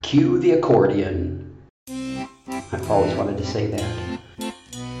Cue the accordion. I've always wanted to say that.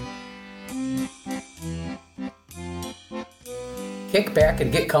 Kick back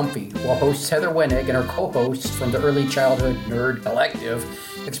and get comfy while hosts Heather Wenig and her co-hosts from the Early Childhood Nerd Collective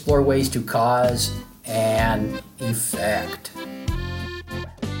explore ways to cause and effect.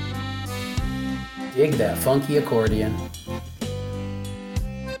 Dig that funky accordion.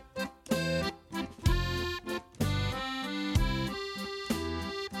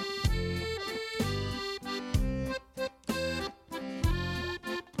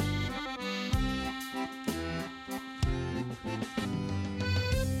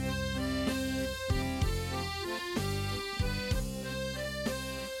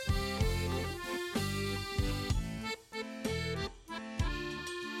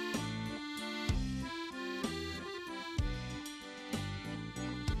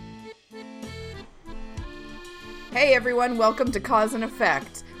 Hey everyone, welcome to Cause and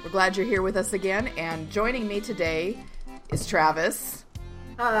Effect. We're glad you're here with us again, and joining me today is Travis.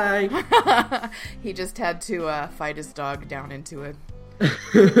 Hi. He just had to fight his dog down into a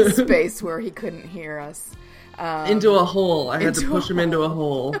space where he couldn't hear us. Into a hole. I had to push him into a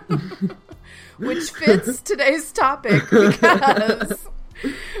hole. Which fits today's topic because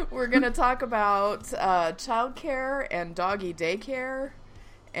we're going to talk about childcare and doggy daycare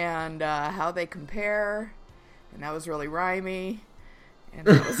and how they compare. And that was really rhymey, and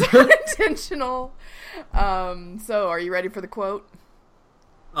that was unintentional. So are you ready for the quote?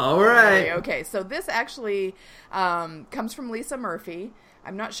 All right. Okay, so this actually comes from Lisa Murphy.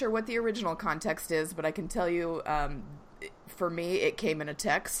 I'm not sure what the original context is, but I can tell you, for me, it came in a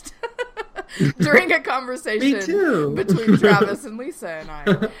text during a conversation between Travis and Lisa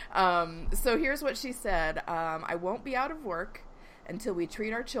and I. So here's what she said. I won't be out of work until we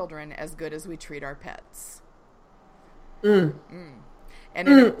treat our children as good as we treat our pets. And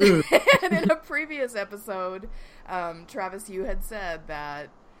in a previous episode, Travis, you had said that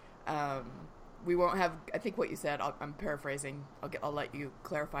we won't have, I think what you said, I'm paraphrasing, I'll let you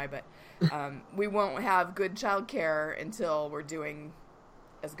clarify, but we won't have good childcare until we're doing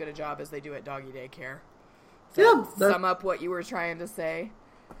as good a job as they do at doggy daycare. So sum up what you were trying to say.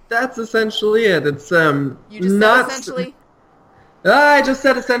 That's essentially it. It's You just said essentially? I just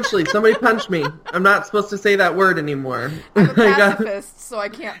said essentially. Somebody punched me. I'm not supposed to say that word anymore. I'm a pacifist, so I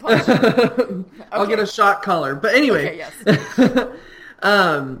can't punch you. Okay. I'll get a shot collar. But anyway. Okay,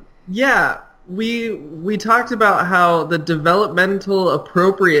 yes. Yeah, we talked about how the developmental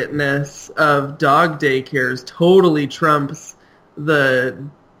appropriateness of dog daycares totally trumps the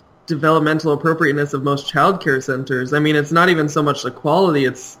developmental appropriateness of most childcare centers. I mean, it's not even so much the quality,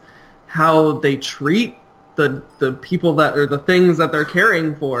 it's how they treat the people that are the things that they're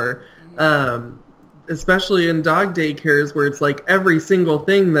caring for, especially in dog daycares where it's like every single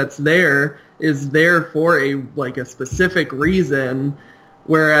thing that's there is there for a specific reason,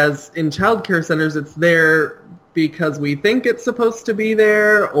 whereas in childcare centers it's there because we think it's supposed to be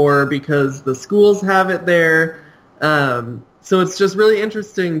there or because the schools have it there. So it's just really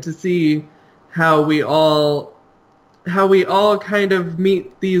interesting to see how we all kind of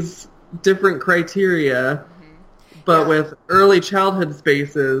meet these different criteria. But with early childhood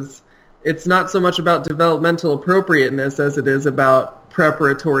spaces, it's not so much about developmental appropriateness as it is about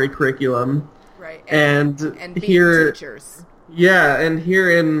preparatory curriculum. Right. And being here, teachers. Yeah, and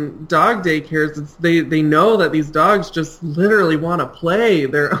here in dog daycares, they know that these dogs just literally want to play.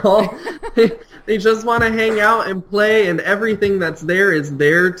 They're all they just want to hang out and play, and everything that's there is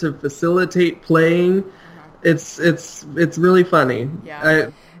there to facilitate playing. It's really funny. Yeah.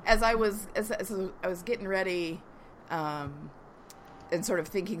 As I was getting ready, and sort of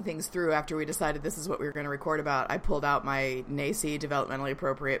thinking things through after we decided this is what we were going to record about, I pulled out my NACCE Developmentally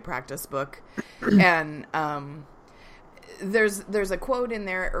Appropriate Practice book, and there's a quote in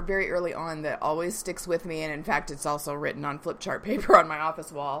there or very early on that always sticks with me, and in fact it's also written on flip chart paper on my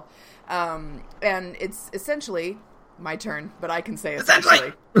office wall, and it's essentially my turn, but I can say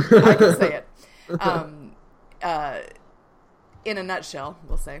essentially. I can say it. In a nutshell,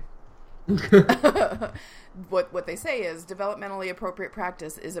 we'll say. What they say is developmentally appropriate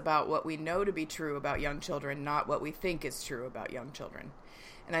practice is about what we know to be true about young children, not what we think is true about young children.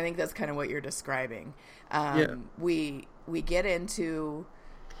 And I think that's kind of what you're describing. We get into,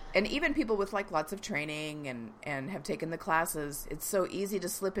 and even people with lots of training and have taken the classes, it's so easy to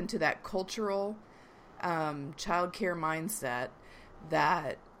slip into that cultural childcare mindset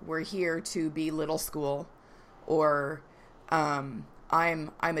that we're here to be little school, or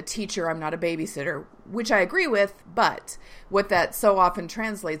I'm a teacher, I'm not a babysitter, which I agree with, but what that so often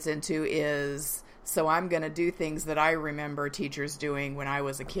translates into is So I'm going to do things that I remember teachers doing when I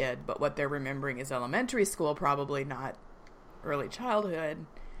was a kid, but what they're remembering is elementary school, probably not early childhood.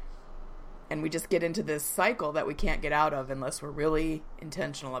 And we just get into this cycle that we can't get out of unless we're really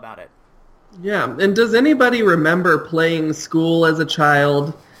intentional about it. Yeah. And does anybody remember playing school as a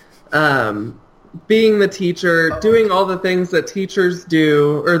child, being the teacher, doing all the things that teachers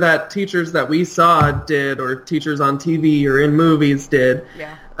do, or that teachers that we saw did, or teachers on TV or in movies did?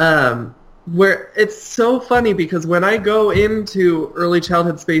 Yeah. Where it's so funny because when I go into early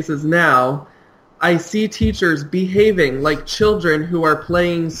childhood spaces now, I see teachers behaving like children who are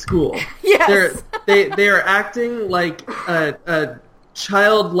playing school. Yes. They are acting like a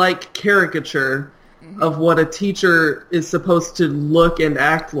childlike caricature of what a teacher is supposed to look and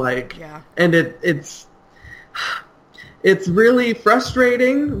act like. Yeah. And it's really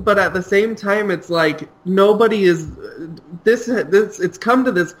frustrating, but at the same time, it's like nobody is it's come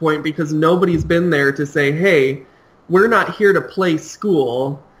to this point because nobody's been there to say, hey, we're not here to play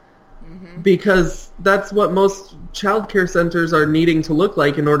school, because that's what most child care centers are needing to look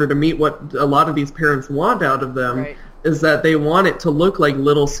like in order to meet what a lot of these parents want out of them, right. Is that they want it to look like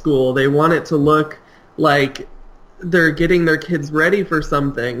little school. They want it to look like they're getting their kids ready for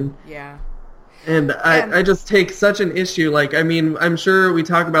something. Yeah. And I just take such an issue. Like, I mean, I'm sure we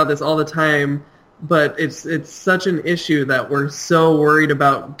talk about this all the time, but it's such an issue that we're so worried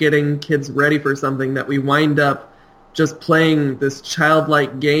about getting kids ready for something that we wind up just playing this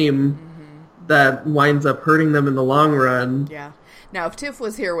childlike game that winds up hurting them in the long run. Yeah. Now, if Tiff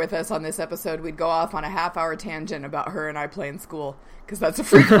was here with us on this episode, we'd go off on a half-hour tangent about her and I playing school, because that's a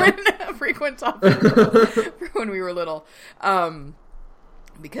frequent topic for when we were little.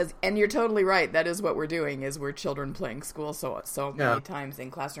 Because, and you're totally right, that is what we're doing, is we're children playing school so many times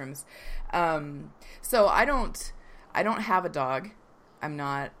in classrooms. So I don't have a dog. I'm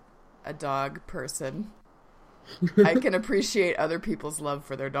not a dog person. I can appreciate other people's love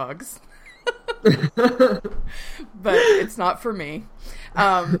for their dogs. But it's not for me.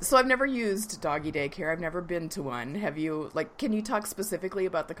 So I've never used doggy daycare. I've never been to one. Have you, can you talk specifically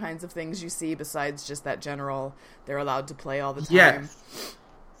about the kinds of things you see besides just that general, they're allowed to play all the time? Yes.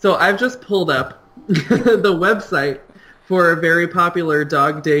 So I've just pulled up the website for a very popular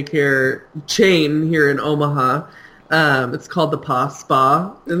dog daycare chain here in Omaha. It's called the Paw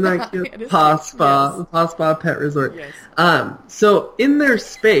Spa. Isn't that cute? Paw Spa. Yes. The Paw Spa Pet Resort. Yes. So in their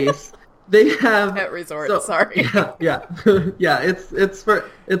space, they have Pet Resort. Sorry. Yeah. Yeah. It's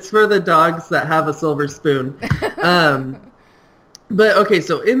for the dogs that have a silver spoon. But okay,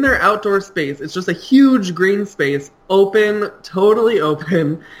 so in their outdoor space, it's just a huge green space, open, totally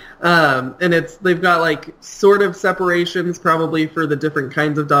open, and they've got sort of separations probably for the different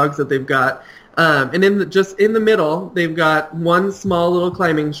kinds of dogs that they've got, and in the middle, they've got one small little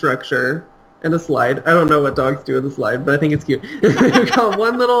climbing structure and a slide. I don't know what dogs do with a slide, but I think it's cute. They've got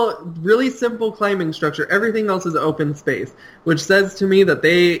one little, really simple climbing structure. Everything else is open space, which says to me that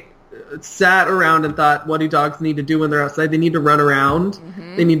they sat around and thought, what do dogs need to do when they're outside? They need to run around.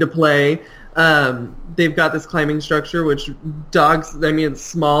 Mm-hmm. They need to play. They've got this climbing structure, which dogs, it's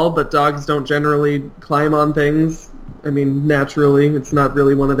small, but dogs don't generally climb on things. Naturally, it's not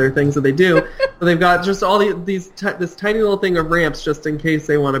really one of their things that they do. But they've got just all this tiny little thing of ramps just in case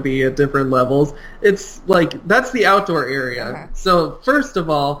they want to be at different levels. It's that's the outdoor area. Okay. So first of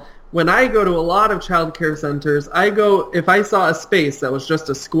all, when I go to a lot of child care centers, if I saw a space that was just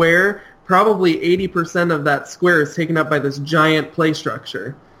a square, probably 80% of that square is taken up by this giant play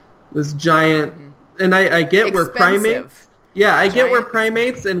structure. This giant, and I get expensive. Where primates, get where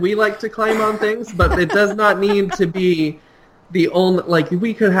primates, and we like to climb on things, but it does not need to be the only,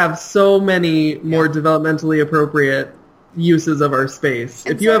 we could have so many more developmentally appropriate uses of our space.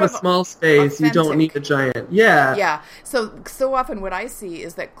 And if you have a small space, authentic. You don't need a giant. Yeah. Yeah. So often what I see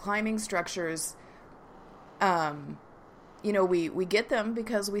is that climbing structures, we get them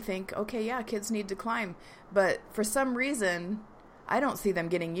because we think, okay, yeah, kids need to climb. But for some reason, I don't see them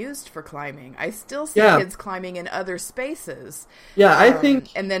getting used for climbing. I still see kids climbing in other spaces. Yeah, I think.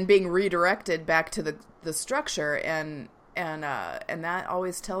 And then being redirected back to the structure. And that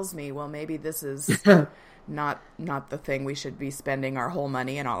always tells me, well, maybe this is not the thing we should be spending our whole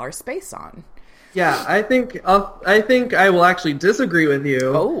money and all our space on. Yeah, I think I will actually disagree with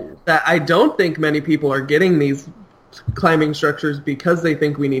you. Oh. That I don't think many people are getting these climbing structures because they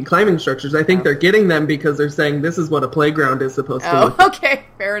think we need climbing structures. I think they're getting them because they're saying this is what a playground is supposed to look like. Okay,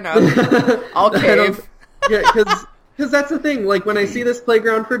 fair enough. I'll cave. Because that's the thing. When I see this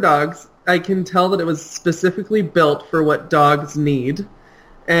playground for dogs, I can tell that it was specifically built for what dogs need.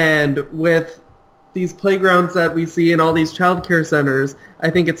 And with these playgrounds that we see in all these child care centers, I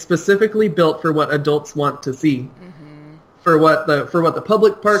think it's specifically built for what adults want to see. Mm-hmm. For what the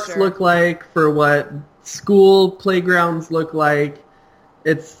public parks look like, for what school playgrounds look like.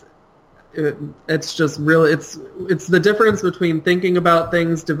 It's just really, it's the difference between thinking about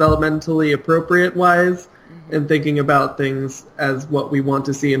things developmentally appropriate wise mm-hmm. and thinking about things as what we want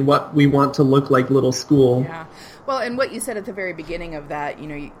to see and what we want to look like little school. Yeah. Well, and what you said at the very beginning of that,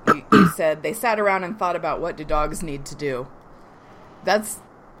 you said they sat around and thought about what do dogs need to do. That's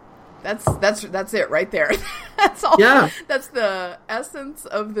it right there. That's all. Yeah. That's the essence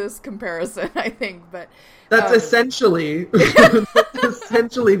of this comparison, I think. But that's essentially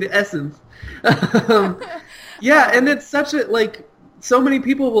the essence. Yeah, and it's such a so many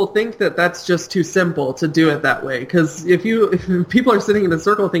people will think that that's just too simple to do it that way. Because if people are sitting in a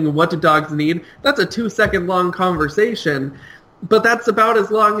circle thinking, what do dogs need? That's a 2-second long conversation. But that's about as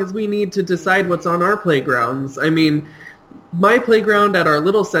long as we need to decide what's on our playgrounds. I mean, my playground at our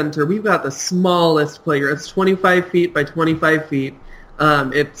little center, we've got the smallest playground. It's 25 feet by 25 feet.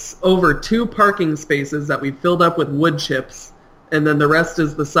 It's over 2 parking spaces that we filled up with wood chips. And then the rest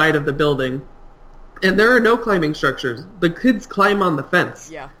is the side of the building. And there are no climbing structures. The kids climb on the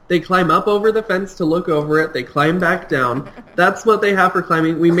fence. Yeah. They climb up over the fence to look over it. They climb back down. That's what they have for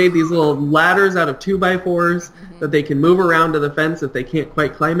climbing. We made these little ladders out of 2x4s mm-hmm. that they can move around to the fence if they can't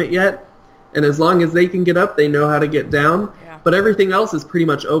quite climb it yet. And as long as they can get up, they know how to get down. Yeah. But everything else is pretty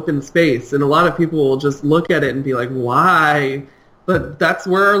much open space. And a lot of people will just look at it and be like, why? But that's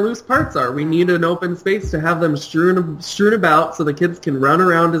where our loose parts are. We need an open space to have them strewn about so the kids can run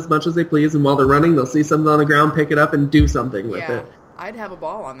around as much as they please. And while they're running, they'll see something on the ground, pick it up, and do something with it. I'd have a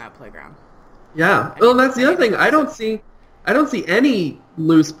ball on that playground. Yeah. Well, that's the other thing. I don't see any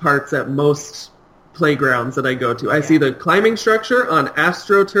loose parts at most playgrounds that I go to. I see the climbing structure on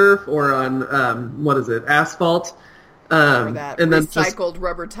AstroTurf or on, asphalt. Or that and then recycled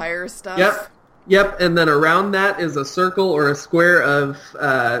rubber tire stuff. Yep, and then around that is a circle or a square of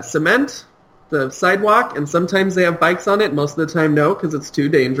cement, the sidewalk, and sometimes they have bikes on it. Most of the time, no, because it's too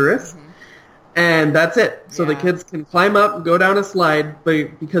dangerous. Mm-hmm. And that's it. So the kids can climb up, go down a slide,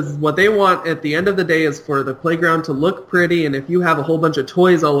 but because what they want at the end of the day is for the playground to look pretty, and if you have a whole bunch of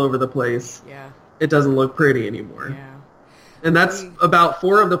toys all over the place, it doesn't look pretty anymore. Yeah. And that's about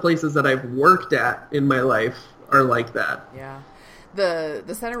 4 of the places that I've worked at in my life are like that. Yeah.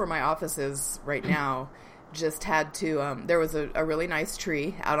 The center where my office is right now just had to, there was a really nice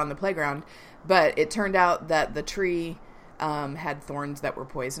tree out on the playground, but it turned out that the tree had thorns that were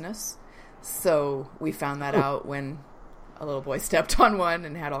poisonous. So we found that out when a little boy stepped on one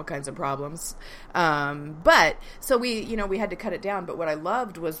and had all kinds of problems. But so we had to cut it down. But what I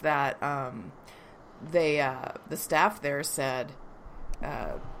loved was that the staff there said,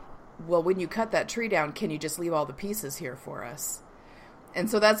 well, when you cut that tree down, can you just leave all the pieces here for us? And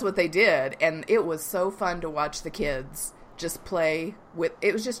so that's what they did, and it was so fun to watch the kids just play with,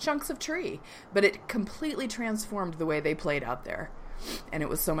 it was just chunks of tree, but it completely transformed the way they played out there, and it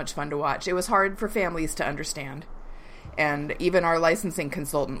was so much fun to watch. It was hard for families to understand, and even our licensing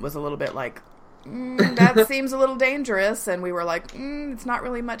consultant was a little bit like, that seems a little dangerous, and we were like, it's not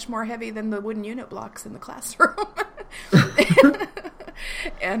really much more heavy than the wooden unit blocks in the classroom.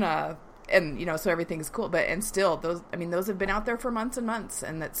 And so everything's cool, and still those have been out there for months and months,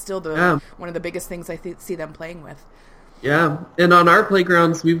 and that's still one of the biggest things I see them playing with. Yeah, and on our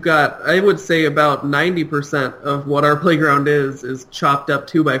playgrounds, we've got, I would say about 90% of what our playground is chopped up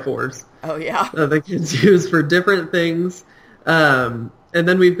 2x4s. Oh yeah, the kids use for different things. And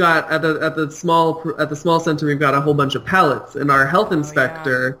then we've got at the small center, we've got a whole bunch of pallets, and our health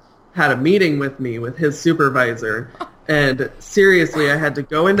inspector had a meeting with me with his supervisor. And seriously, I had to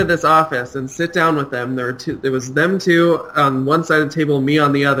go into this office and sit down with them. There was them two on one side of the table, me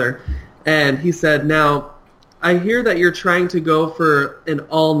on the other. And he said, now, I hear that you're trying to go for an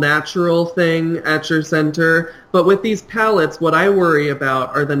all-natural thing at your center, but with these pallets, what I worry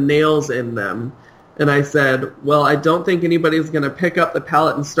about are the nails in them. And I said, well, I don't think anybody's going to pick up the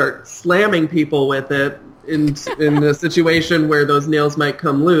pallet and start slamming people with it in a situation where those nails might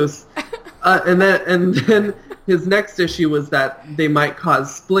come loose. And then his next issue was that they might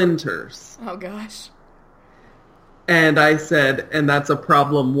cause splinters. Oh, gosh. And I said, and that's a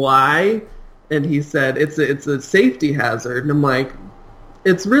problem, why? And he said, it's a safety hazard. And I'm like,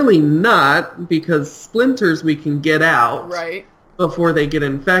 it's really not, because splinters we can get out before they get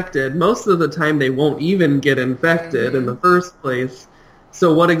infected. Most of the time they won't even get infected in the first place.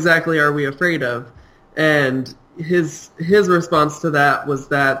 So what exactly are we afraid of? And his response to that was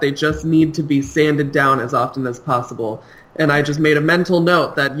that they just need to be sanded down as often as possible. And I just made a mental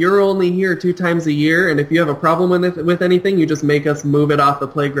note that you're only here 2 times a year, and if you have a problem with anything, you just make us move it off the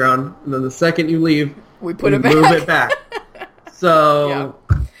playground, and then the second you leave, we move it back. So yeah.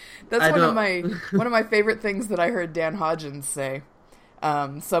 That's one of my favorite things that I heard Dan Hodgins say.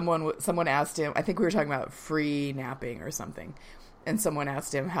 Someone asked him, I think we were talking about free napping or something, and someone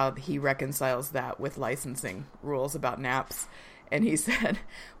asked him how he reconciles that with licensing rules about naps, and he said,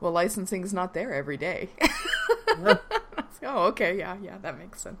 well, licensing's not there every day. Yeah. Oh, okay, yeah, that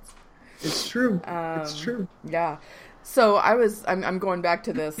makes sense. It's true. It's true. Yeah. So I'm going back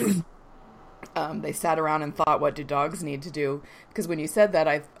to this. They sat around and thought, what do dogs need to do? Because when you said that,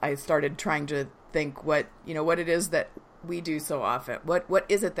 I started trying to think what it is that we do so often. What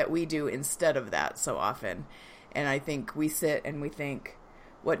is it that we do instead of that so often? And I think we sit and we think,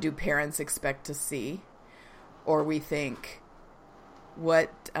 what do parents expect to see? Or we think,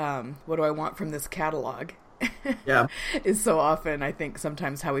 what do I want from this catalog? Yeah. Is so often, I think,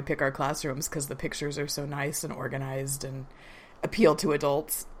 sometimes how we pick our classrooms, because the pictures are so nice and organized and appeal to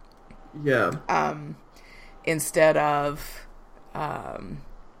adults. Yeah. Instead of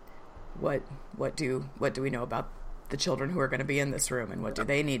what do we know about the children who are going to be in this room, and what do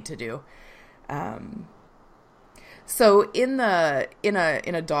they need to do? So in a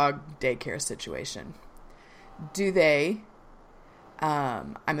dog daycare situation, do they?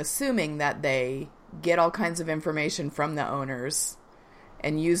 I'm assuming that they get all kinds of information from the owners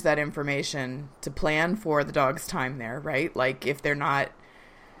and use that information to plan for the dog's time there, right? Like if they're not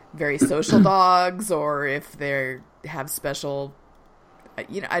very social dogs, or if they have special,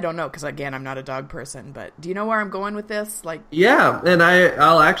 I don't know, because again, I'm not a dog person, but do you know where I'm going with this? Like, yeah, and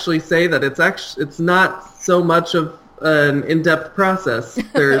I'll actually say that it's not so much of an in-depth process.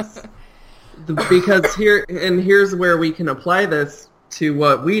 There's because here's where we can apply this to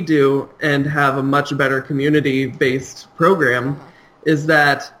what we do and have a much better community-based program, is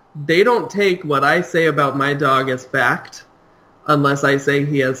that they don't take what I say about my dog as fact unless I say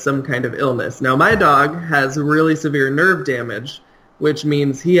he has some kind of illness. Now, my dog has really severe nerve damage, which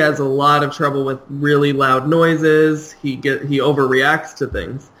means he has a lot of trouble with really loud noises. He overreacts to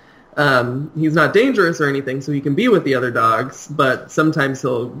things. He's not dangerous or anything, so he can be with the other dogs, but sometimes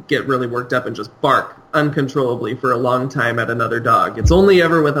he'll get really worked up and just bark uncontrollably for a long time at another dog. It's only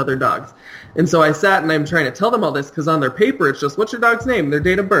ever with other dogs. And so I sat and I'm trying to tell them all this, because on their paper it's just, what's your dog's name, their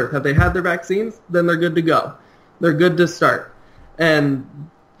date of birth, have they had their vaccines? Then they're good to go. They're good to start. And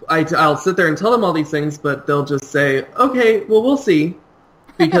I'll sit there and tell them all these things, but they'll just say, okay, well, we'll see.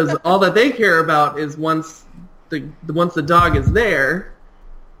 Because all that they care about is once the dog is there,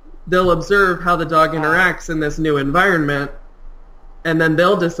 they'll observe how the dog interacts in this new environment, and then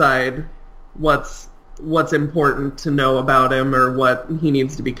they'll decide what's important to know about him or what he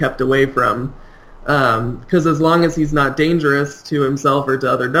needs to be kept away from. Because as long as he's not dangerous to himself or to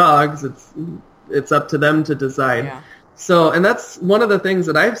other dogs, it's up to them to decide. Yeah. So, and that's one of the things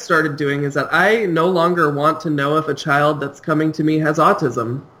that I've started doing, is that I no longer want to know if a child that's coming to me has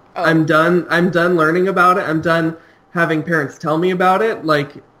autism. Oh. I'm done learning about it. I'm done having parents tell me about it.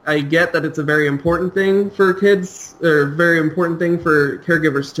 Like, I get that it's a very important thing for kids, or a very important thing for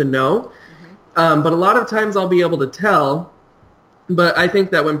caregivers to know. Mm-hmm. But a lot of times I'll be able to tell. But I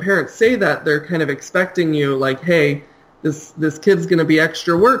think that when parents say that, they're kind of expecting you, like, hey, this kid's going to be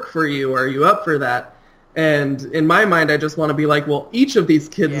extra work for you. Are you up for that? And in my mind, I just want to be like, well, each of these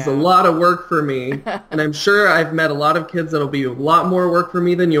kids is a lot of work for me. And I'm sure I've met a lot of kids that'll be a lot more work for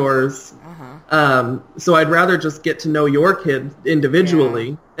me than yours. So I'd rather just get to know your kid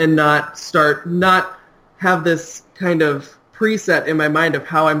individually and not have this kind of preset in my mind of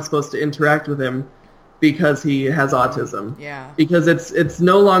how I'm supposed to interact with him because he has autism. Yeah. Because it's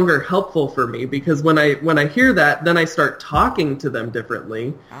no longer helpful for me, because when I hear that, then I start talking to them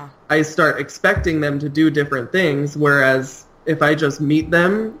differently. I start expecting them to do different things, whereas if I just meet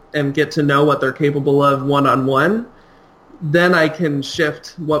them and get to know what they're capable of one-on-one, then I can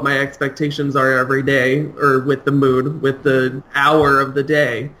shift what my expectations are every day, or with the mood, with the hour of the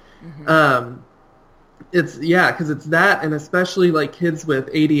day. Mm-hmm. Because it's that, and especially like kids with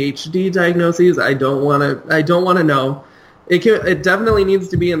ADHD diagnoses, I don't want to know. It definitely needs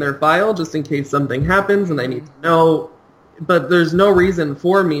to be in their file just in case something happens and I need to know, but there's no reason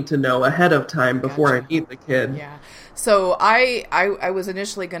for me to know ahead of time before I meet the kid. Yeah. So I was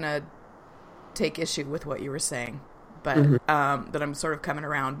initially going to take issue with what you were saying, but that I'm sort of coming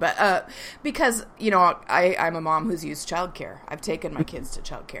around. But because, you know, I'm a mom who's used childcare. I've taken my kids to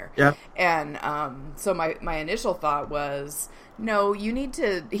childcare. Yeah. And so my initial thought was, no, you need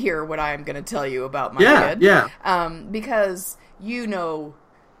to hear what I'm going to tell you about my kid. Yeah. Because you know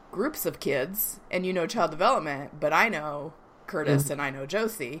groups of kids and you know child development, but I know Curtis and I know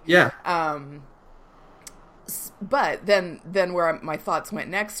Josie. Yeah. But then where my thoughts went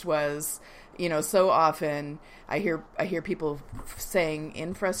next was, you know, so often I hear people saying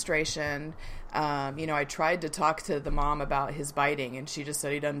in frustration, you know, I tried to talk to the mom about his biting and she just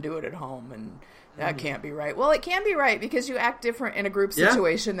said he doesn't do it at home, and that can't be right. Well, it can be right because you act different in a group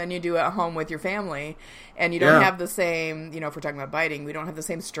situation than you do at home with your family, and you don't have the same, you know, if we're talking about biting, we don't have the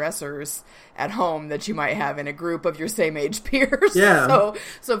same stressors at home that you might have in a group of your same age peers. Yeah.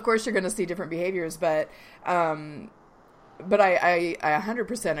 So of course you're going to see different behaviors, but I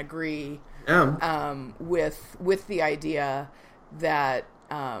 100% agree with the idea that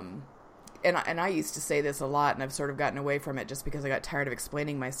and I used to say this a lot, and I've sort of gotten away from it just because I got tired of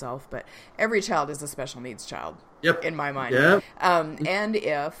explaining myself, but every child is a special needs child in my mind. Yep. And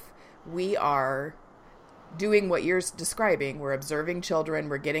if we are doing what you're describing, we're observing children,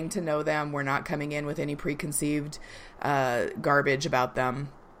 we're getting to know them, we're not coming in with any preconceived garbage about them,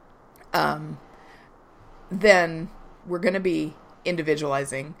 then we're going to be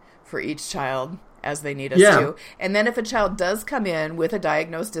individualizing for each child as they need us to. And then if a child does come in with a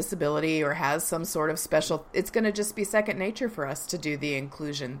diagnosed disability or has some sort of special, it's going to just be second nature for us to do the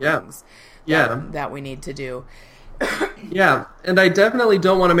inclusion things that we need to do. Yeah, and I definitely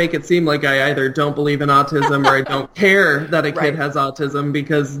don't want to make it seem like I either don't believe in autism or I don't care that a kid has autism,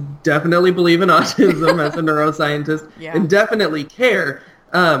 because definitely believe in autism as a neuroscientist and definitely care.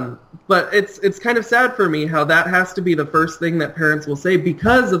 But it's kind of sad for me how that has to be the first thing that parents will say,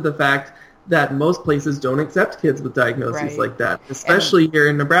 because of the fact that most places don't accept kids with diagnoses like that, especially here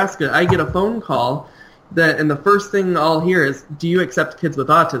in Nebraska. I get a phone call and the first thing I'll hear is, do you accept kids with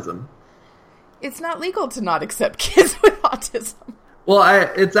autism? It's not legal to not accept kids with autism.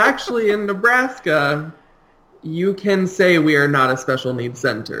 Well, it's actually in Nebraska, you can say we are not a special needs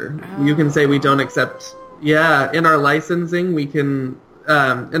center. You can say we don't accept, in our licensing, we can,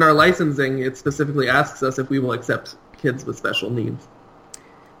 in our licensing, it specifically asks us if we will accept kids with special needs.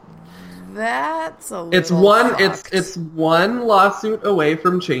 That's a it's one lawsuit away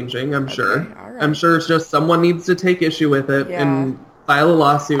from changing, I'm sure. Right. I'm sure it's just someone needs to take issue with it and file a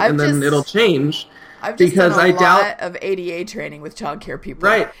lawsuit, then it'll change. I've just done a lot of ADA training with childcare people.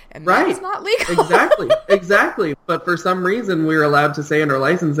 And that's not legal. Exactly. But for some reason, we're allowed to say in our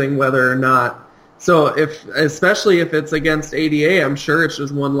licensing whether or not. So especially if it's against ADA, I'm sure it's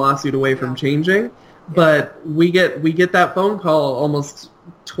just one lawsuit away from changing. But we get that phone call almost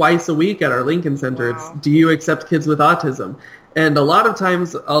twice a week at our Lincoln Center. It's, do you accept kids with autism? And a lot of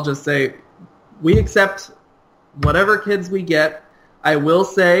times I'll just say, we accept whatever kids we get. I will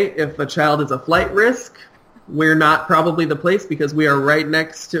say if a child is a flight risk, we're not probably the place, because we are right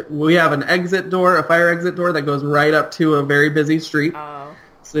next to, we have an exit door, a fire exit door that goes right up to a very busy street.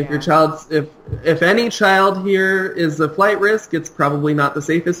 So if your child's, if any child here is a flight risk, it's probably not the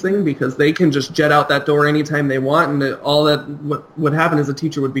safest thing, because they can just jet out that door anytime they want, and all that what would happen is a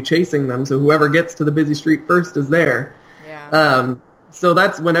teacher would be chasing them. So whoever gets to the busy street first is there. So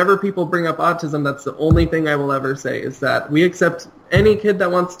that's, whenever people bring up autism, that's the only thing I will ever say, is that we accept any kid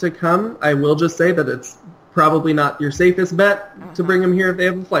that wants to come. I will just say that it's probably not your safest bet to bring them here if they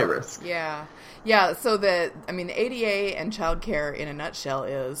have a flight risk. Yeah, so the ADA and childcare in a nutshell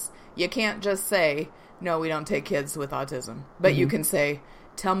is, you can't just say, no, we don't take kids with autism. But you can say,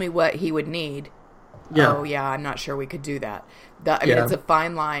 tell me what he would need. Oh, yeah, I'm not sure we could do that. I mean, it's a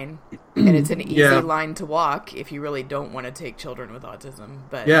fine line, and it's an easy line to walk if you really don't want to take children with autism.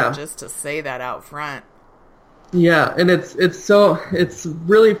 But just to say that out front. Yeah, and it's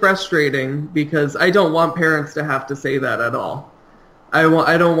really frustrating, because I don't want parents to have to say that at all. I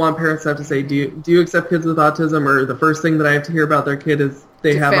don't want parents to have to say, do you accept kids with autism? Or the first thing that I have to hear about their kid is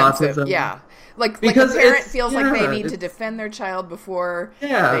they have autism. Yeah. Like a parent feels like they need to defend their child before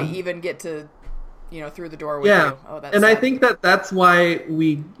they even get to, through the door with you. Oh, that's and sad. I think that's why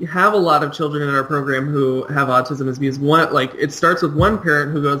we have a lot of children in our program who have autism, is because it starts with one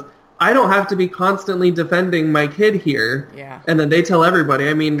parent who goes, I don't have to be constantly defending my kid here. Yeah. And then they tell everybody.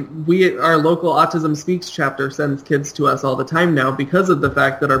 I mean, our local Autism Speaks chapter sends kids to us all the time now, because of the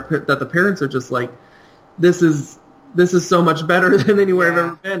fact that that the parents are just like, this is so much better than anywhere I've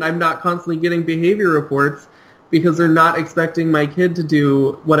ever been. I'm not constantly getting behavior reports, because they're not expecting my kid to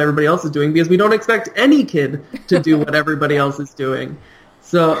do what everybody else is doing, because we don't expect any kid to do what everybody else is doing.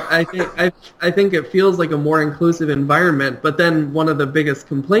 So I think it feels like a more inclusive environment. But then one of the biggest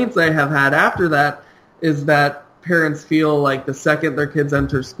complaints I have had after that is that parents feel like the second their kids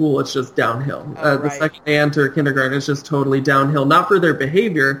enter school, it's just downhill. The second they enter kindergarten, it's just totally downhill. Not for their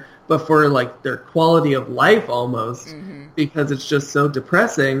behavior, but for like their quality of life almost, because it's just so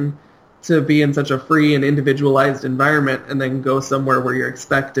depressing to be in such a free and individualized environment and then go somewhere where you're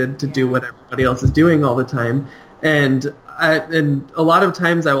expected to do what everybody else is doing all the time. And a lot of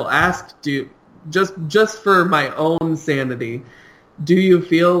times I will ask, just for my own sanity, do you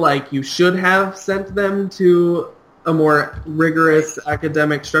feel like you should have sent them to a more rigorous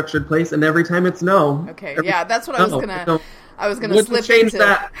academic structured place? And every time it's no. Okay, that's what I was gonna slip into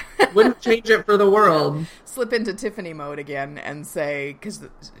that. Wouldn't change it for the world. Slip into Tiffany mode again and say, because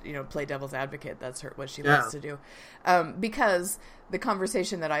play devil's advocate. That's what she loves to do. Because the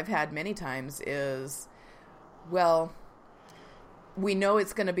conversation that I've had many times is, well, we know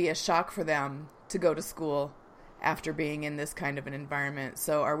it's going to be a shock for them to go to school after being in this kind of an environment.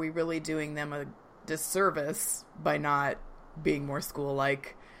 So are we really doing them a disservice by not being more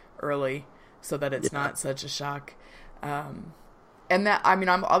school-like early so that it's not such a shock? And that,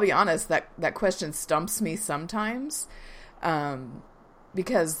 I'll be honest, that question stumps me sometimes,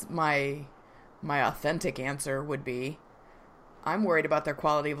 because my authentic answer would be, I'm worried about their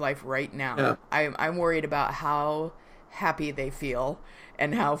quality of life right now. Yeah. I'm worried about how happy they feel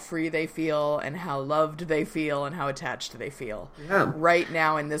and how free they feel and how loved they feel and how attached they feel right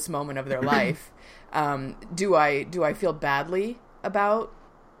now in this moment of their life. Do I feel badly about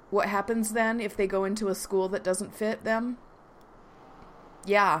what happens then if they go into a school that doesn't fit them?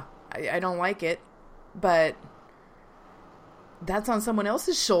 Yeah, I don't like it, but that's on someone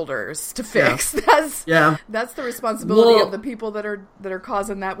else's shoulders to fix. Yeah. That's the responsibility of the people that are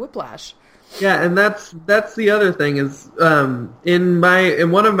causing that whiplash. Yeah, and that's the other thing is in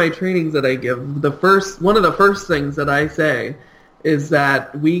one of my trainings that I give, one of the first things that I say is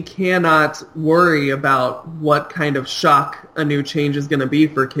that we cannot worry about what kind of shock a new change is going to be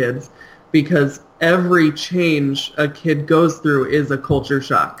for kids, because every change a kid goes through is a culture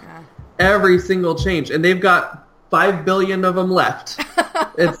shock. Yeah. Every single change, and they've got 5 billion of them left.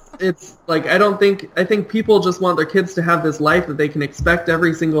 It's like I think people just want their kids to have this life that they can expect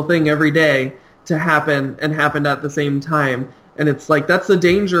every single thing every day to happen and happen at the same time. And it's like that's the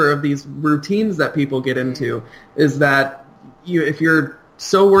danger of these routines that people get into, is that if you're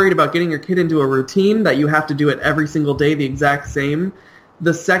so worried about getting your kid into a routine that you have to do it every single day the exact same,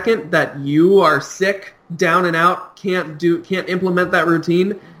 the second that you are sick, down and out, can't implement that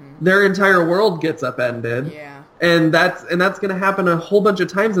routine, their entire world gets upended. Yeah. And that's going to happen a whole bunch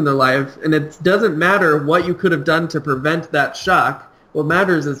of times in their life. And it doesn't matter what you could have done to prevent that shock. What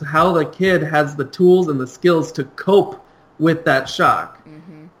matters is how the kid has the tools and the skills to cope with that shock.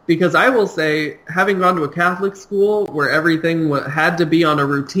 Because I will say, having gone to a Catholic school where everything had to be on a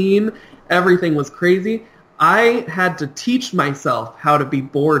routine, everything was crazy, I had to teach myself how to be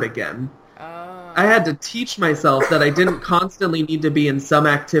bored again. I had to teach myself that I didn't constantly need to be in some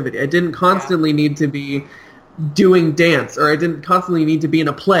activity. I didn't constantly need to be doing dance, or I didn't constantly need to be in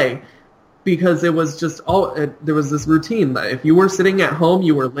a play, because it was just there was this routine that if you were sitting at home,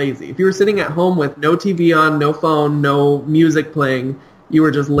 you were lazy. If you were sitting at home with no TV on, no phone, no music playing, you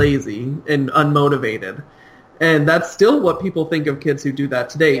were just lazy and unmotivated. And that's still what people think of kids who do that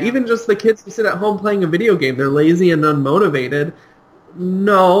today. Yeah. Even just the kids who sit at home playing a video game, they're lazy and unmotivated.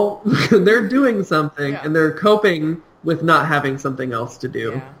 No, they're doing something, and they're coping with not having something else to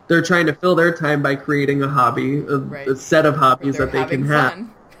do. Yeah. They're trying to fill their time by creating a hobby, a set of hobbies that they can have.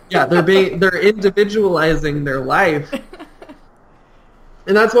 Fun. Yeah, they're individualizing their life.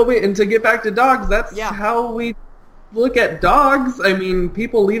 And that's what and to get back to dogs, that's how we look at dogs. I mean,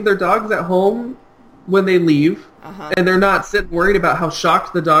 people leave their dogs at home when they leave, and they're not sitting worried about how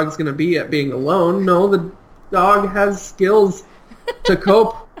shocked the dog's going to be at being alone. No, the dog has skills to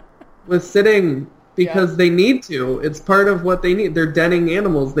cope with sitting, because they need to. It's part of what they need. They're denning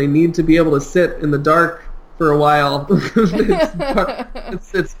animals. They need to be able to sit in the dark for a while.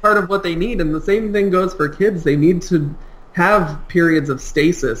 It's part of what they need. And the same thing goes for kids. They need to have periods of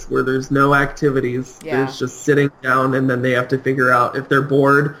stasis where there's no activities. There's just sitting down, and then they have to figure out if they're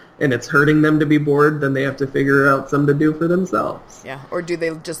bored and it's hurting them to be bored, then they have to figure out something to do for themselves. Yeah. Or do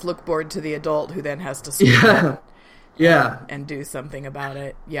they just look bored to the adult who then has to swim and do something about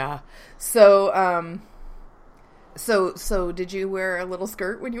it. Yeah. So, so did you wear a little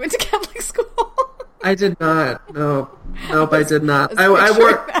skirt when you went to Catholic school? I did not. Nope, I did not. I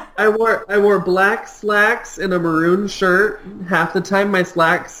wore I wore black slacks and a maroon shirt. Half the time my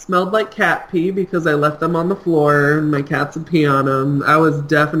slacks smelled like cat pee because I left them on the floor and my cats would pee on them. I was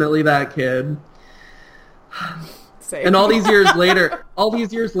definitely that kid. Same. And all these years later,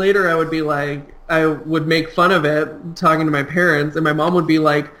 I would be like, I would make fun of it, talking to my parents, and my mom would be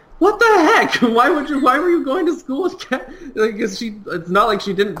like, "What the heck? Why were you going to school with cat?" Like, it's not like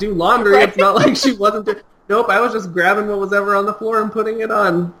she didn't do laundry. Right. It's not like she wasn't. Nope, I was just grabbing what was ever on the floor and putting it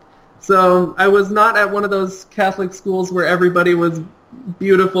on. So I was not at one of those Catholic schools where everybody was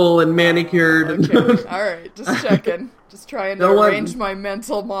beautiful and manicured. Okay. All right, just checking. Just trying to arrange my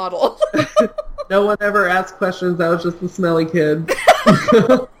mental model. No one ever asked questions. I was just the smelly kid.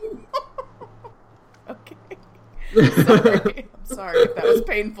 Okay. I'm sorry if that was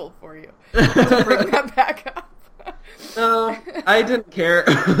painful for you. To bring that back up. No, I didn't care.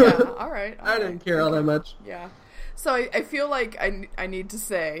 Yeah, all right. I didn't care all that much. Yeah. So I feel like I need to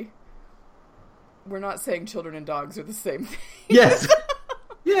say, we're not saying children and dogs are the same thing. Yes.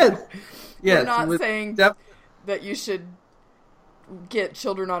 Yes. We're not saying that you should get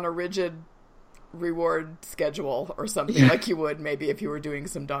children on a rigid reward schedule or something like you would maybe if you were doing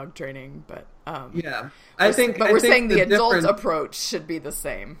some dog training. But yeah, we're saying the adult approach should be the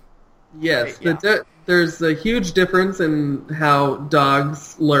same. Yes, right? Yeah. There's a huge difference in how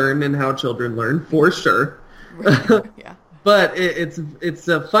dogs learn and how children learn, for sure. Yeah. But it's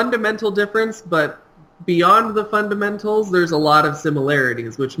a fundamental difference, but beyond the fundamentals, there's a lot of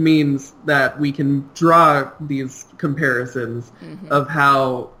similarities, which means that we can draw these comparisons of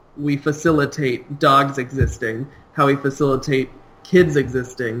how we facilitate dogs existing, how we facilitate kids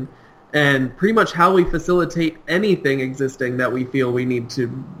existing, and pretty much how we facilitate anything existing that we feel we need to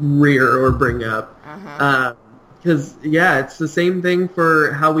rear or bring up. Because, it's the same thing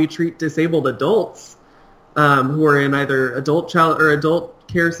for how we treat disabled adults who are in either adult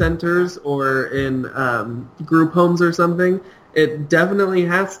care centers or in group homes or something. It definitely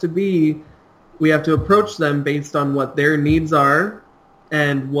has to be, we have to approach them based on what their needs are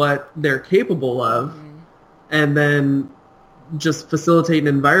and what they're capable of, and then just facilitate an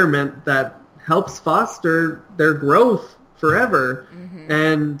environment that helps foster their growth forever.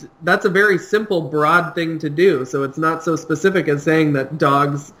 And that's a very simple, broad thing to do. So it's not so specific as saying that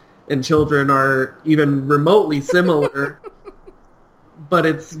dogs and children are even remotely similar. But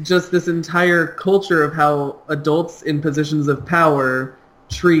it's just this entire culture of how adults in positions of power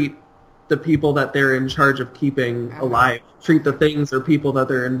treat the people that they're in charge of keeping alive. Treat the things or people that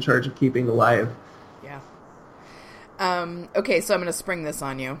they're in charge of keeping alive. Yeah. Okay, so I'm going to spring this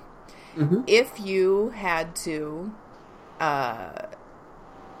on you. If you had to...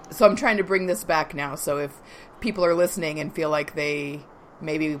 so I'm trying to bring this back now. So if people are listening and feel like they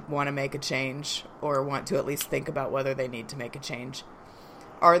maybe want to make a change or want to at least think about whether they need to make a change,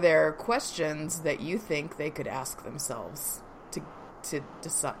 are there questions that you think they could ask themselves to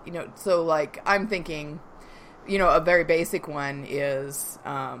decide? So like I'm thinking, a very basic one is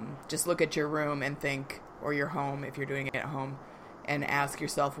just look at your room and think, or your home if you're doing it at home, and ask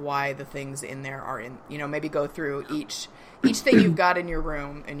yourself why the things in there are in. Maybe go through each thing you've got in your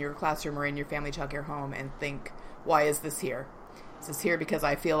room, in your classroom, or in your family childcare home, and think, why is this here? Is this here because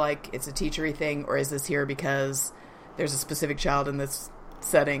I feel like it's a teachery thing, or is this here because there's a specific child in this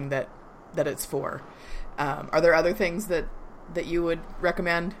setting that it's for? Are there other things that you would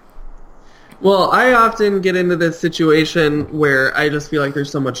recommend? Well, I often get into this situation where I just feel like there's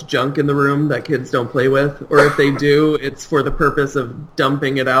so much junk in the room that kids don't play with, or if they do, it's for the purpose of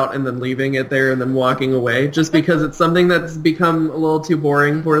dumping it out and then leaving it there and then walking away, just because it's something that's become a little too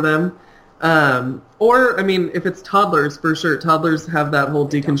boring for them. Or, if it's toddlers, for sure, toddlers have that whole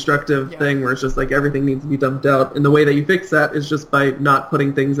deconstructive thing where it's just like everything needs to be dumped out, and the way that you fix that is just by not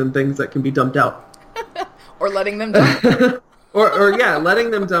putting things in things that can be dumped out. Or letting them dump. Or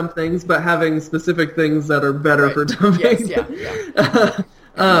letting them dump things, but having specific things that are better for dumping. Yes,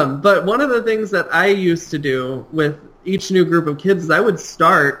 but one of the things that I used to do with each new group of kids is I would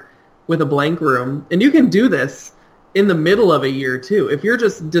start with a blank room. And you can do this in the middle of a year, too. If you're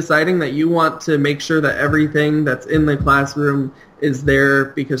just deciding that you want to make sure that everything that's in the classroom is there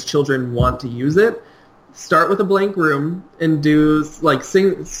because children want to use it, start with a blank room and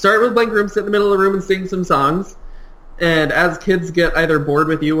start with a blank room, sit in the middle of the room and sing some songs. And as kids get either bored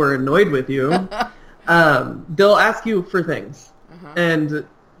with you or annoyed with you, they'll ask you for things. And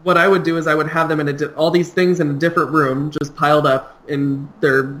what I would do is I would have them in all these things in a different room, just piled up in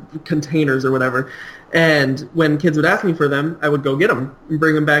their containers or whatever. And when kids would ask me for them, I would go get them and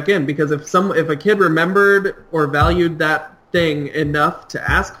bring them back in. Because if a kid remembered or valued that thing enough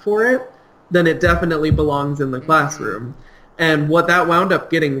to ask for it, then it definitely belongs in the classroom. And what that wound up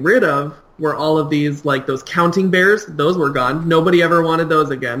getting rid of were all of these, like those counting bears. Those were gone. Nobody ever wanted those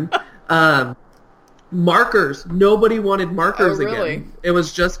again. Markers. Nobody wanted markers again. It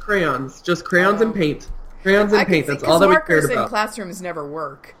was just crayons and paint. Crayons and paint. That's all that we cared about. Markers in classrooms never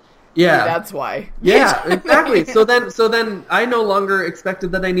work. Yeah. That's why. Yeah, exactly. So then I no longer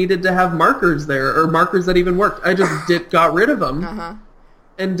expected that I needed to have markers there, or markers that even worked. I just got rid of them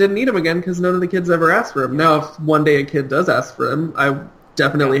and didn't need them again because none of the kids ever asked for them. Now, if one day a kid does ask for them, I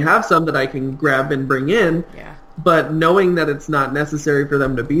definitely have some that I can grab and bring in. Yeah. But knowing that it's not necessary for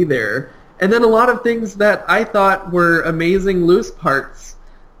them to be there. And then a lot of things that I thought were amazing loose parts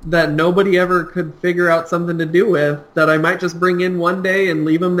that nobody ever could figure out something to do with, that I might just bring in one day and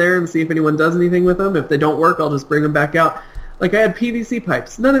leave them there and see if anyone does anything with them. If they don't work, I'll just bring them back out. Like I had PVC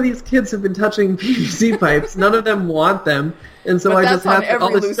pipes. None of these kids have been touching PVC pipes. None of them want them. And so I just have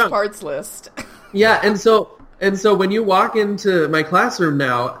all this loose junk. Parts list. Yeah, and so when you walk into my classroom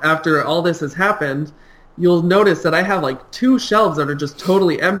now, after all this has happened, you'll notice that I have like 2 shelves that are just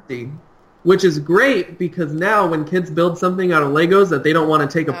totally empty. Which is great because now when kids build something out of Legos that they don't want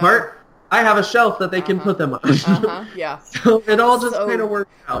to take apart, I have a shelf that they can put them on. Yeah. So it all just kind of works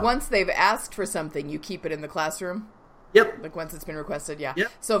out. Once they've asked for something, you keep it in the classroom? Yep. Like once it's been requested, yeah.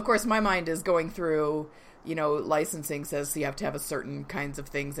 Yep. So of course my mind is going through, licensing says you have to have a certain kinds of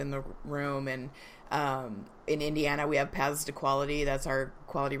things in the room. And in Indiana we have Paths to Quality. That's our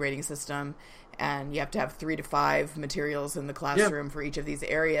quality rating system. And you have to have 3 to 5 materials in the classroom for each of these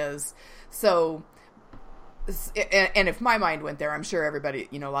areas. So, and if my mind went there, I'm sure everybody,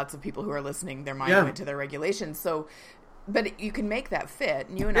 lots of people who are listening, their mind went to their regulations. So, but you can make that fit.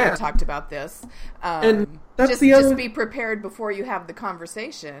 And you and I have talked about this. And that's just be prepared before you have the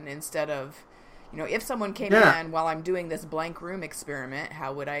conversation instead of, if someone came in while I'm doing this blank room experiment,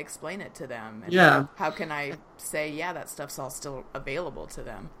 how would I explain it to them? And how can I say, that stuff's all still available to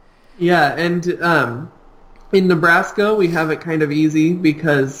them? Yeah, and in Nebraska, we have it kind of easy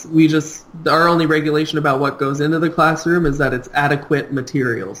because our only regulation about what goes into the classroom is that it's adequate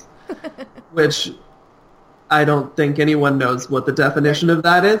materials, which I don't think anyone knows what the definition of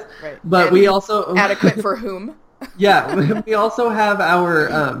that is. Right. But and we also... Adequate for whom? Yeah, we also have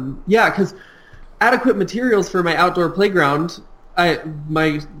our... because adequate materials for my outdoor playground,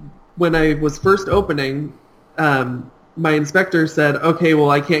 when I was first opening... my inspector said, okay, well,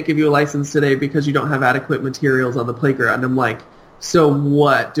 I can't give you a license today because you don't have adequate materials on the playground. And I'm like, so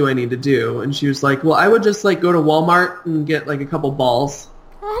what do I need to do? And she was like, well, I would just go to Walmart and get a couple balls.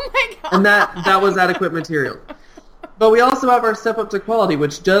 Oh my God. And that was adequate material. But we also have our Step Up to Quality,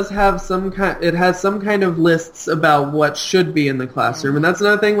 which does have some kind of lists about what should be in the classroom. And that's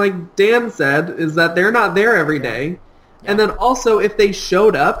another thing, like Dan said, is that they're not there every day. And then also if they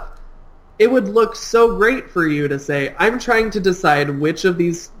showed up, it would look so great for you to say, I'm trying to decide which of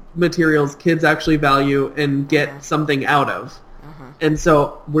these materials kids actually value and get something out of. And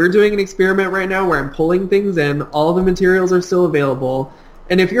so we're doing an experiment right now where I'm pulling things in. All the materials are still available.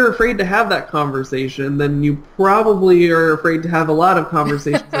 And if you're afraid to have that conversation, then you probably are afraid to have a lot of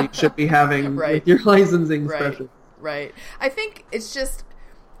conversations that you should be having with your licensing specialist. Right. I think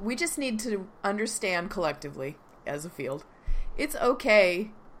we just need to understand collectively as a field. It's okay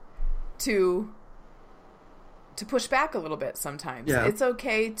to push back a little bit sometimes. Yeah. It's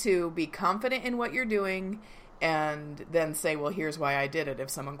okay to be confident in what you're doing and then say, well, here's why I did it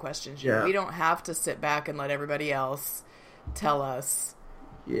if someone questions you. Yeah. We don't have to sit back and let everybody else tell us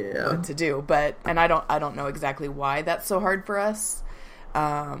what to do. And I don't know exactly why that's so hard for us.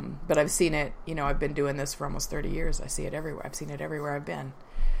 But I've seen it, I've been doing this for almost 30 years. I see it everywhere. I've seen it everywhere I've been.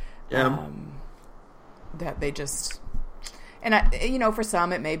 Yeah. That they just... And, for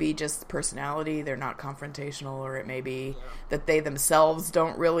some, it may be just personality. They're not confrontational, or it may be that they themselves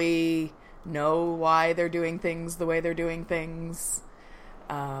don't really know why they're doing things the way they're doing things.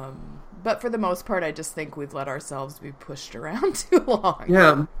 But for the most part, I just think we've let ourselves be pushed around too long.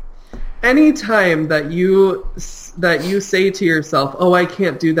 Yeah. Anytime that you say to yourself, oh, I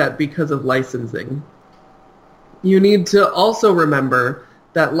can't do that because of licensing, you need to also remember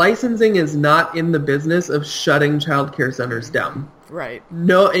that licensing is not in the business of shutting child care centers down. Right.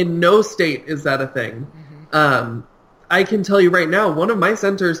 No, in no state is that a thing. Mm-hmm. I can tell you right now, one of my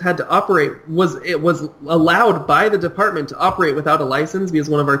centers had to operate, it was allowed by the department to operate without a license because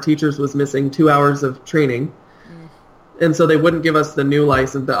one of our teachers was missing 2 hours of training. And so they wouldn't give us the new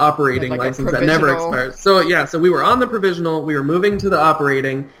license, the operating license that never expires. So we were on the provisional, we were moving to the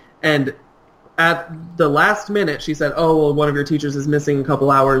operating, and at the last minute, she said, oh, well, one of your teachers is missing a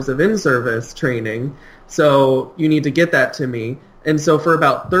couple hours of in-service training, so you need to get that to me. And so for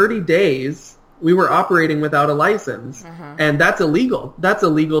about 30 days, we were operating without a license. And that's illegal. That's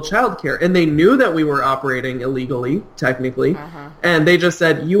illegal childcare. And they knew that we were operating illegally, technically. And they just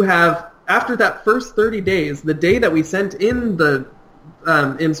said, you have, after that first 30 days, the day that we sent in the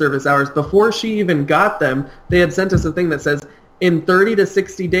in-service hours, before she even got them, they had sent us a thing that says, in 30 to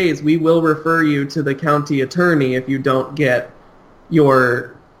 60 days, we will refer you to the county attorney if you don't get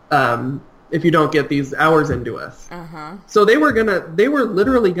your, if you don't get these hours into us. So they were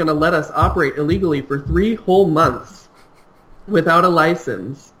literally gonna let us operate illegally for 3 whole months without a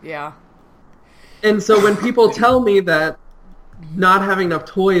license. Yeah. And so when people tell me that not having enough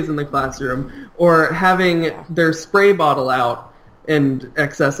toys in the classroom or having their spray bottle out and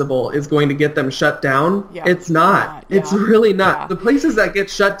accessible is going to get them shut down, it's not. It's really not. The places that get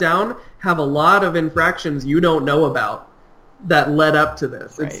shut down have a lot of infractions you don't know about that led up to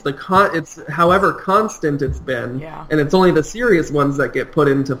this. It's it's however constant it's been, and it's only the serious ones that get put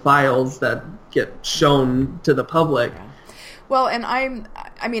into files that get shown to the public. Well, and I'm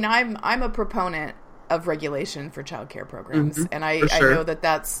a proponent of regulation for child care programs, and I know that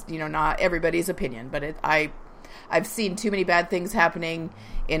that's not everybody's opinion, but I've seen too many bad things happening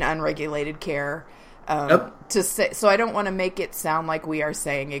in unregulated care to say. So I don't want to make it sound like we are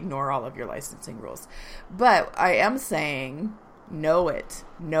saying ignore all of your licensing rules, but I am saying know it,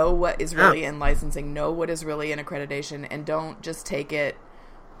 know what is really in licensing, know what is really in accreditation, and don't just take it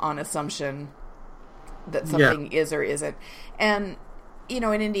on assumption that something is or isn't. And in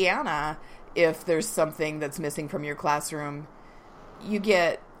Indiana, if there's something that's missing from your classroom, you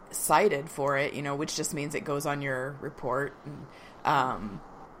get cited for it, which just means it goes on your report.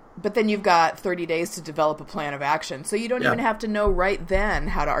 But then you've got 30 days to develop a plan of action. So you don't even have to know right then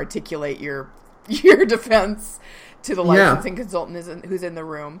how to articulate your defense to the licensing consultant who's in the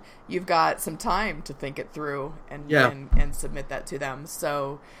room. You've got some time to think it through and submit that to them.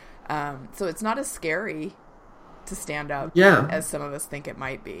 So it's not as scary to stand up as some of us think it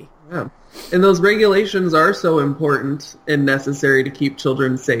might be. Yeah. And those regulations are so important and necessary to keep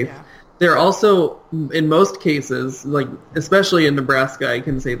children safe. Yeah. They're also, in most cases, like especially in Nebraska, I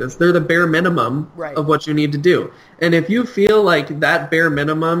can say this, they're the bare minimum of what you need to do. And if you feel like that bare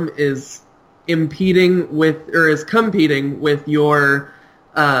minimum is impeding with, or is competing with your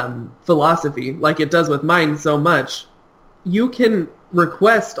philosophy, like it does with mine so much, you can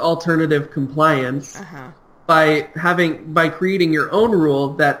request alternative compliance by creating your own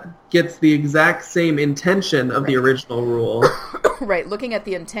rule that gets the exact same intention of the original rule. Right, looking at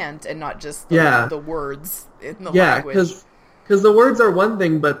the intent and not just the words in the language. Yeah, because the words are one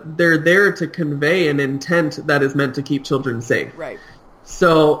thing, but they're there to convey an intent that is meant to keep children safe. Right.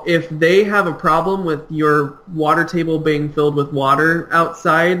 So if they have a problem with your water table being filled with water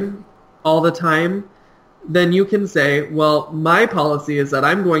outside all the time, then you can say, well, my policy is that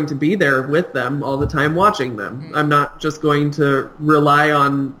I'm going to be there with them all the time watching them. I'm not just going to rely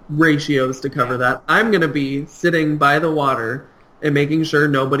on ratios to cover that. I'm going to be sitting by the water and making sure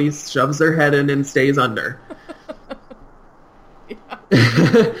nobody shoves their head in and stays under.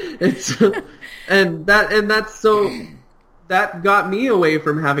 That got me away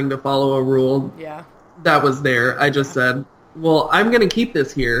from having to follow a rule that was there. I just said, well, I'm going to keep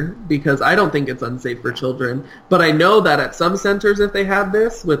this here because I don't think it's unsafe for children. But I know that at some centers, if they had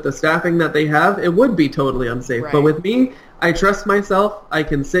this, with the staffing that they have, it would be totally unsafe. Right. But with me, I trust myself. I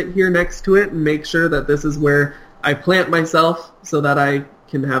can sit here next to it and make sure that this is where I plant myself so that I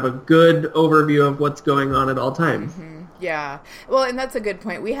can have a good overview of what's going on at all times. Yeah. Well, and that's a good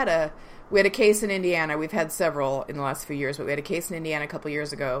point. We had a case in Indiana. We've had several in the last few years, but we had a case in Indiana a couple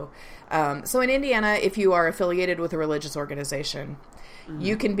years ago. So in Indiana, if you are affiliated with a religious organization,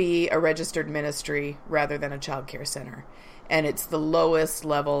 you can be a registered ministry rather than a child care center. And it's the lowest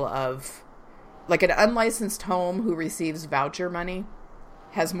level of, like an unlicensed home who receives voucher money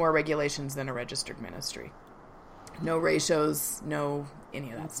has more regulations than a registered ministry. No ratios, no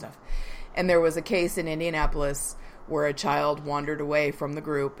any of that stuff. And there was a case in Indianapolis where a child wandered away from the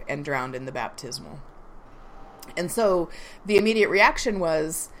group and drowned in the baptismal. And so the immediate reaction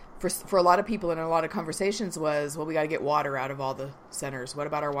was, for a lot of people and a lot of conversations was, well, we got to get water out of all the centers. What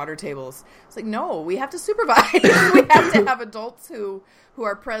about our water tables? It's like, no, we have to supervise. We have to have adults who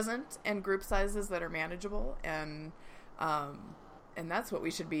are present and group sizes that are manageable. And that's what we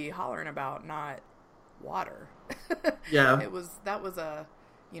should be hollering about, not water. Yeah. That was a,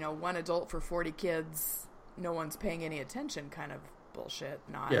 one adult for 40 kids, no one's paying any attention kind of bullshit,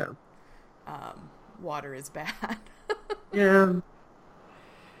 not water is bad. Yeah.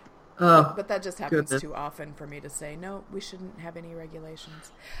 But that just happens too often for me to say, no, we shouldn't have any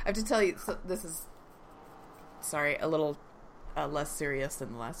regulations. I have to tell you, so this is, sorry, a little less serious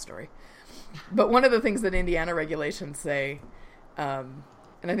than the last story. But one of the things that Indiana regulations say, and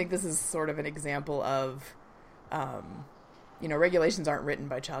I think this is sort of an example of, regulations aren't written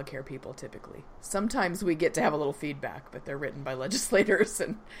by child care people typically. Sometimes we get to have a little feedback, but they're written by legislators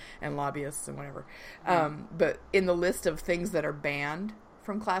and lobbyists and whatever. But in the list of things that are banned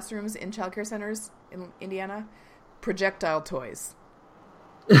from classrooms in child care centers in Indiana, projectile toys.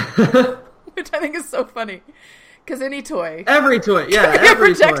 Which I think is so funny. Because any toy. Every toy, yeah,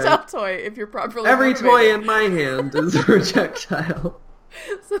 every projectile toy, if you're properly Every motivated. toy in my hand is a projectile.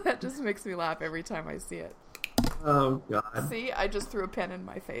 So that just makes me laugh every time I see it. Oh, God. See, I just threw a pen in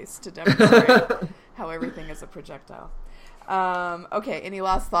my face to demonstrate how everything is a projectile. Okay, any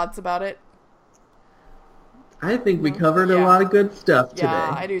last thoughts about it? I think we covered a lot of good stuff today.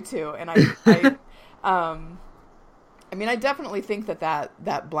 Yeah, I do too. And I definitely think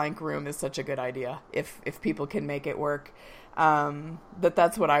that blank room is such a good idea if people can make it work.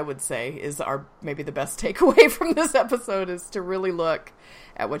 That's what I would say is maybe the best takeaway from this episode is to really look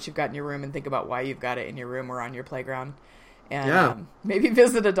at what you've got in your room and think about why you've got it in your room or on your playground. And maybe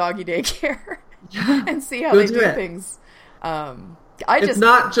visit a doggy daycare and see how they do things. It's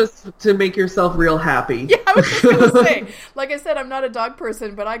not just to make yourself real happy. Yeah, I was just going to say, like I said, I'm not a dog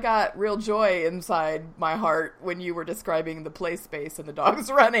person, but I got real joy inside my heart when you were describing the play space and the dogs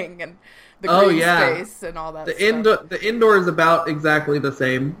running and the green space and all that stuff. The indoor is about exactly the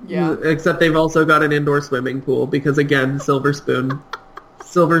same. Yeah. Except they've also got an indoor swimming pool because, again, silver spoon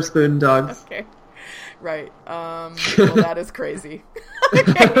dogs. Okay. Right. Well, that is crazy.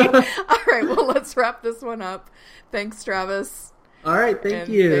 Okay. All right. Well, let's wrap this one up. Thanks, Travis. All right, thank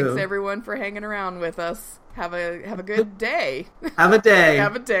you. Thanks everyone for hanging around with us. Have a good day. Have a day.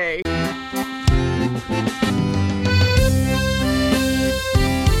 Have a day.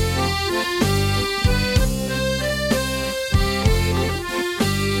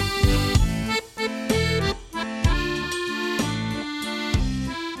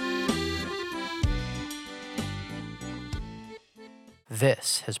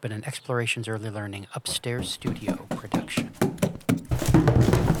 This has been an Explorations Early Learning Upstairs Studio production.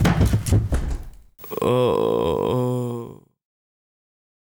 Oh.